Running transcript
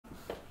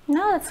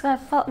No, that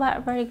felt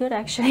very good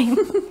actually.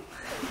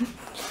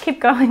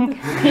 Keep going.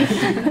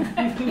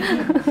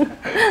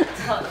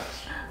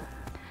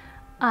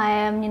 I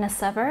am Nina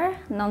Sever,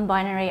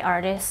 non-binary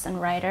artist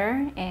and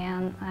writer,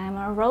 and I'm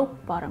a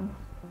rope bottom.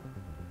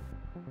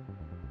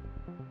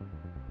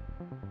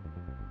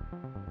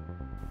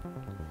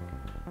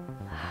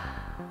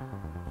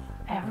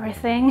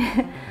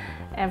 Everything.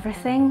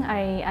 Everything.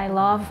 I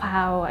love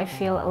how I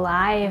feel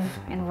alive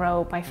in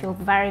rope. I feel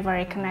very,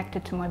 very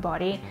connected to my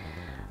body.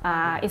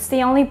 It's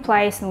the only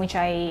place in which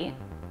I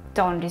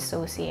don't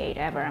dissociate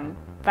ever. I'm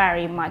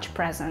very much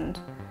present.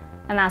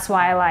 And that's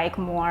why I like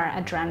more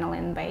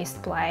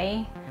adrenaline-based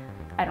play.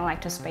 I don't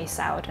like to space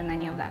out and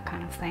any of that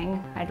kind of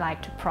thing. I'd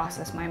like to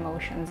process my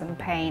emotions and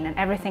pain and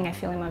everything I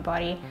feel in my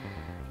body.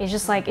 It's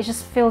just like, it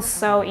just feels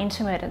so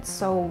intimate, it's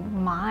so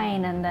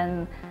mine,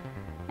 and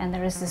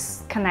there is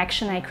this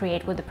connection I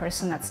create with the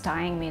person that's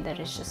tying me that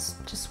is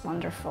just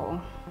wonderful.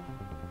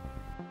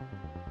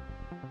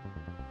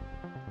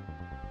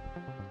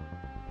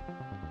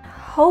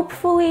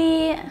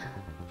 Hopefully,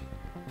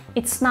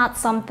 it's not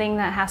something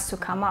that has to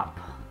come up.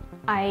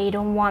 I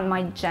don't want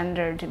my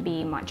gender to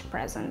be much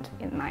present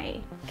in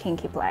my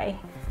kinky play,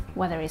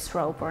 whether it's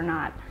rope or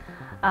not.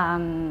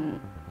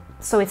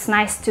 So it's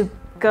nice to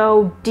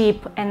go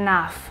deep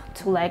enough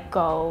to let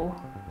go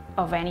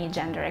of any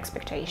gender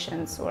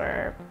expectations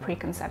or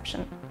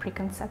preconceptions,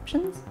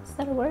 is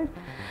that a word?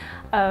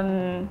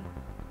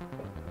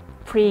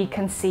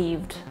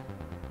 Preconceived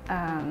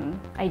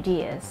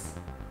ideas.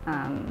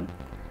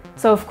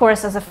 So of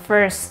course, as a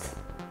first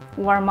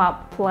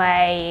warm-up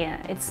play,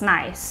 it's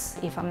nice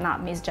if I'm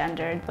not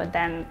misgendered, but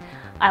then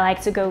I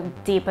like to go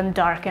deep and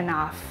dark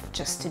enough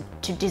just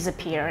to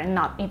disappear and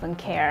not even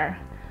care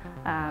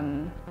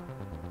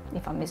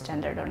if I'm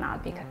misgendered or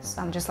not, because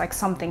I'm just like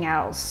something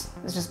else.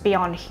 It's just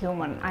beyond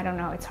human. I don't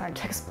know, it's hard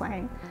to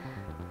explain.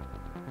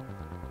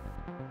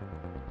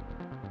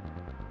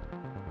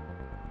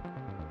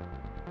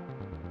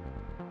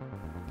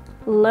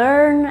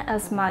 Learn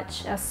as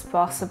much as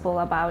possible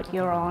about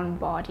your own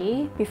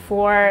body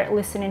before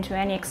listening to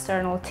any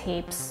external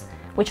tips,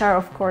 which are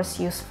of course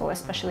useful,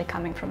 especially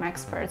coming from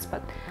experts,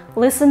 but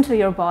listen to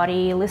your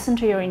body, listen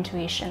to your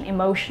intuition,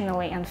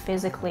 emotionally and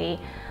physically.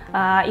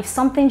 If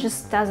something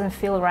just doesn't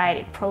feel right,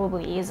 it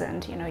probably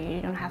isn't. You know, you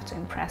don't have to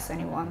impress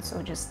anyone,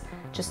 so just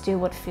do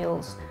what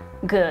feels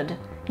good.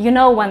 You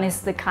know when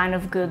it's the kind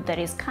of good that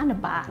is kind of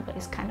bad, but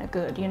it's kind of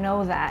good. You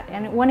know that.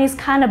 And when it's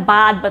kind of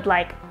bad, but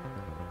like,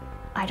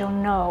 I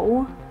don't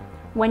know,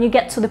 when you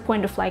get to the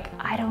point of like,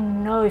 I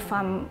don't know if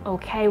I'm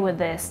okay with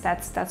this,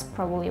 that's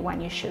probably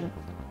when you should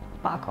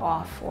back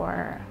off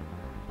or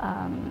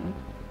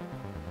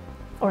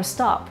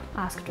stop,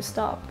 ask to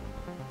stop.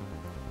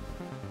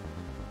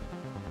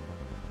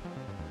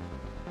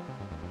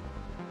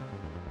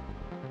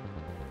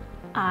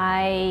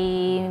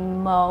 I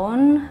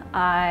moan,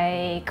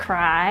 I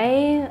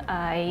cry,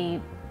 I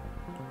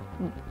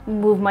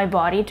move my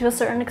body to a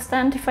certain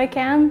extent if I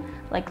can,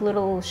 like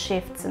little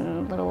shifts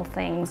and little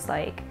things.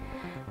 Like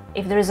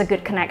if there's a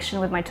good connection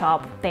with my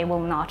top, they will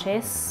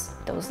notice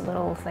those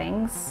little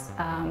things.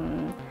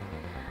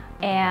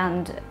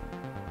 And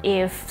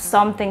if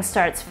something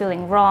starts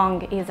feeling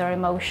wrong, either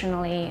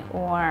emotionally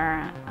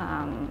or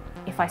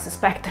if I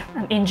suspect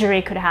an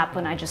injury could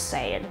happen, I just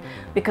say it,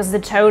 because the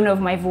tone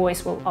of my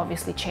voice will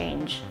obviously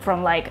change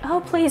from like, oh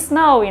please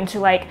no, into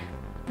like,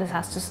 this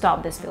has to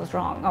stop, this feels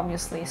wrong,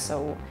 obviously.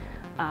 So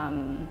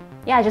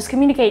yeah, just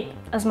communicate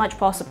as much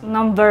possible,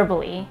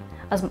 non-verbally,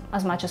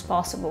 as much as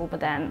possible, but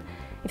then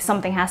if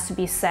something has to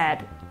be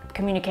said,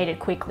 communicate it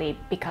quickly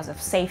because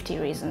of safety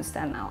reasons,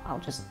 then I'll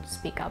just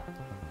speak up.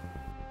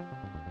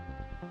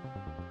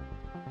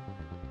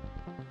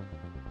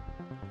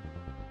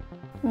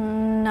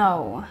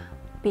 No,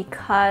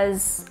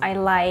 because I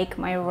like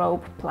my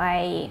rope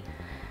play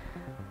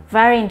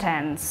very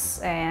intense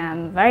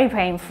and very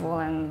painful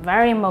and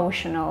very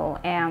emotional,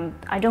 and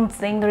I don't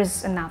think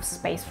there's enough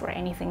space for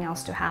anything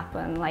else to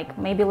happen, like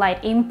maybe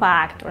light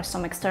impact or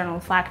some external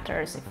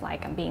factors. If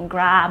like I'm being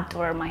grabbed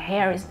or my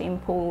hair is being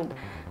pulled,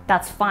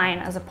 that's fine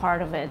as a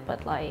part of it,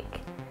 but like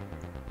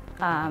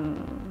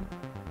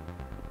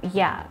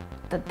yeah,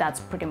 that's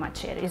pretty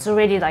much it. It's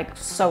already like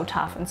so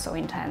tough and so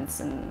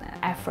intense and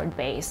effort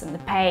based, and the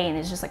pain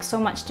is just like so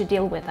much to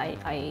deal with.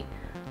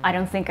 I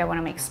don't think I want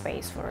to make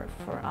space for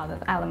other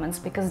elements,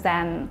 because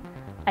then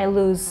I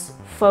lose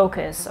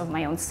focus of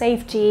my own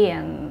safety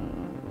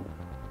and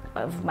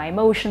of my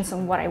emotions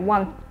and what I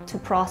want to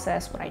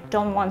process, what I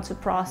don't want to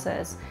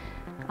process.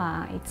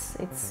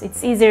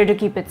 It's easier to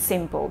keep it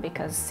simple,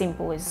 because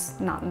simple is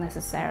not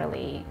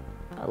necessarily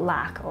a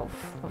lack of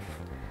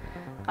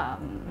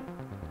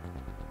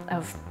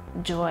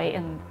joy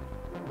and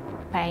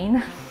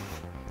pain.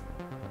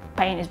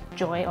 Pain is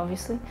joy,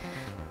 obviously.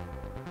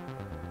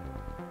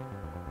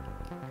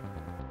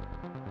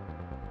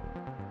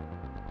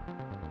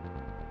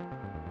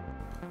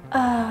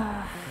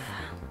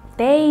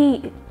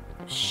 They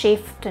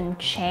shift and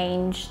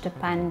change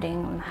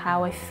depending on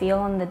how I feel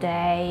on the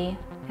day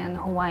and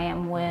who I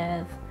am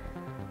with.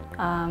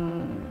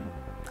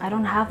 I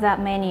don't have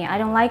that many. I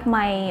don't like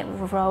my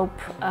rope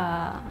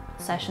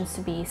sessions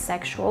to be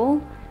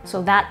sexual,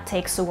 so that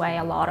takes away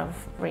a lot of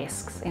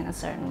risks in a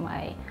certain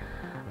way.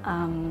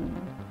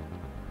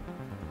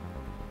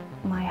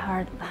 My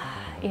heart,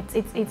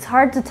 it's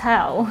hard to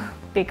tell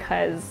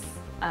because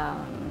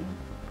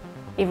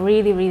it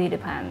really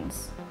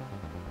depends.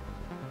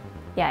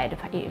 Yeah,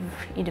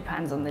 it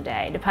depends on the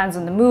day. It depends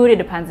on the mood. It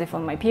depends if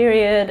I'm on my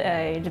period.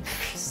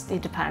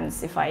 It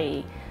depends if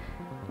I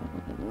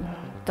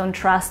don't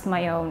trust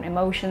my own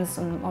emotions,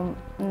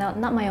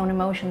 not my own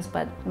emotions,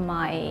 but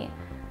my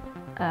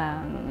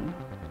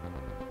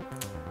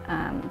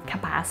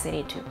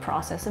capacity to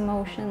process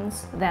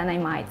emotions. Then I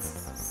might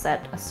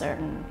set a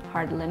certain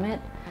hard limit.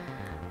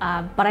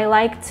 But I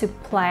like to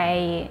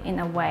play in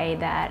a way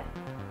that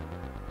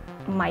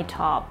my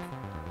top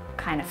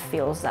kind of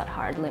feels that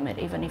hard limit,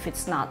 even if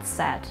it's not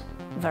set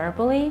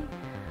verbally.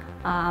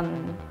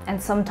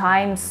 And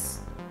sometimes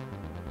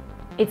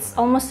it's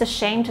almost a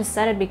shame to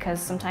set it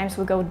because sometimes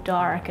we go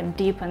dark and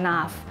deep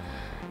enough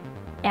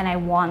and I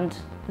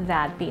want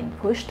that being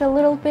pushed a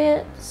little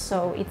bit.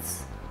 So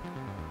it's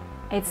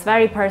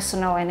very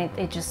personal and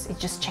it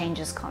just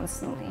changes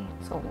constantly.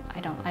 So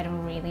I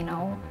don't really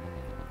know.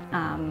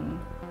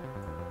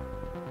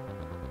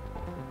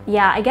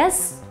 Yeah, I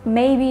guess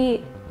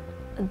maybe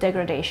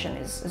degradation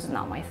is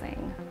not my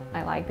thing.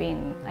 I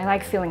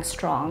like feeling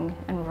strong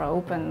and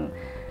rope, and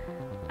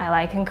I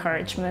like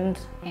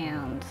encouragement,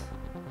 and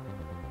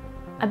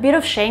a bit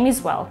of shame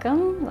is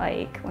welcome.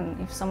 Like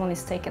if someone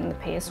is taking the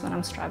piss when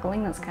I'm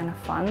struggling, that's kind of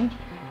fun.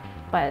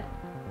 But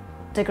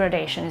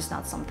degradation is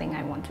not something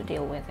I want to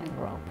deal with in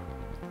rope.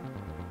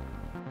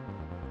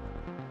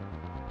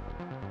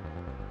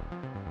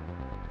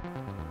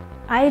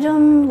 I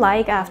don't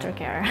like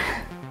aftercare.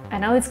 I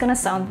know it's gonna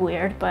sound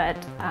weird, but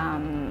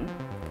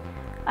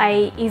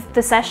if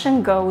the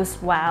session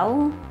goes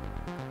well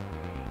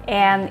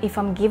and if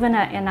I'm given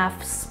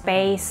enough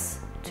space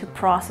to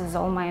process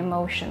all my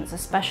emotions,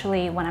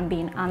 especially when I'm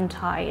being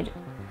untied,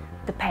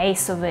 the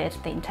pace of it,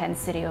 the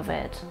intensity of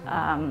it,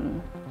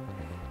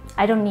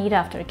 I don't need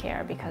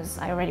aftercare because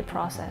I already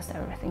processed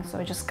everything. So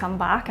I just come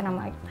back and I'm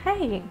like,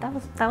 hey,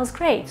 that was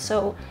great.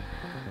 So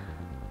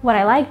what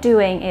I like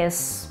doing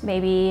is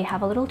maybe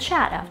have a little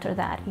chat after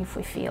that if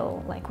we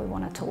feel like we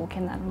want to talk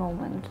in that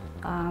moment.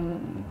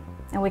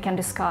 And we can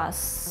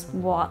discuss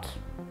what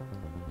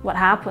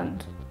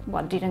happened,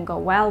 what didn't go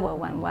well, what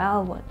went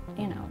well, what,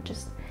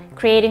 just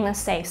creating a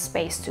safe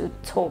space to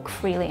talk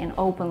freely and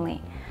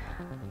openly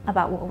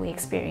about what we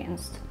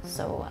experienced.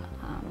 So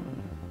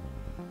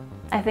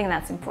I think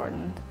that's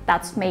important.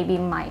 That's maybe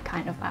my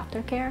kind of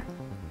aftercare.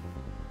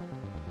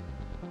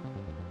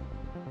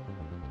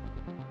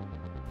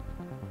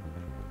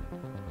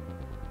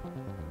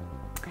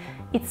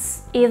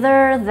 It's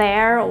either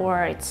there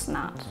or it's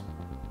not.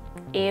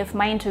 If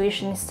my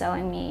intuition is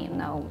telling me,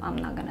 no, I'm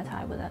not gonna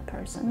tie with that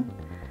person.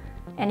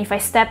 And if I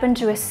step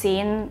into a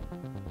scene,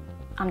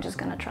 I'm just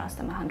gonna trust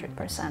them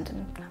 100%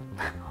 and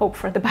hope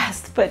for the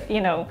best. But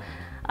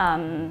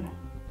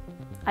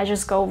I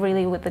just go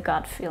really with the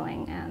gut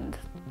feeling, and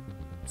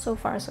so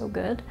far so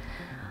good.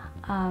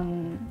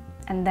 And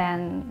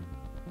then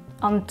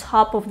on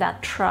top of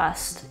that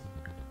trust,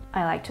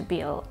 I like to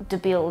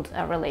build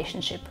a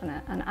relationship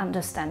and an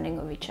understanding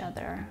of each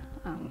other.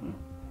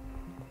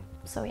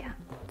 So yeah,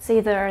 it's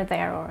either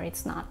there or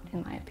it's not,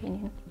 in my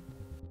opinion.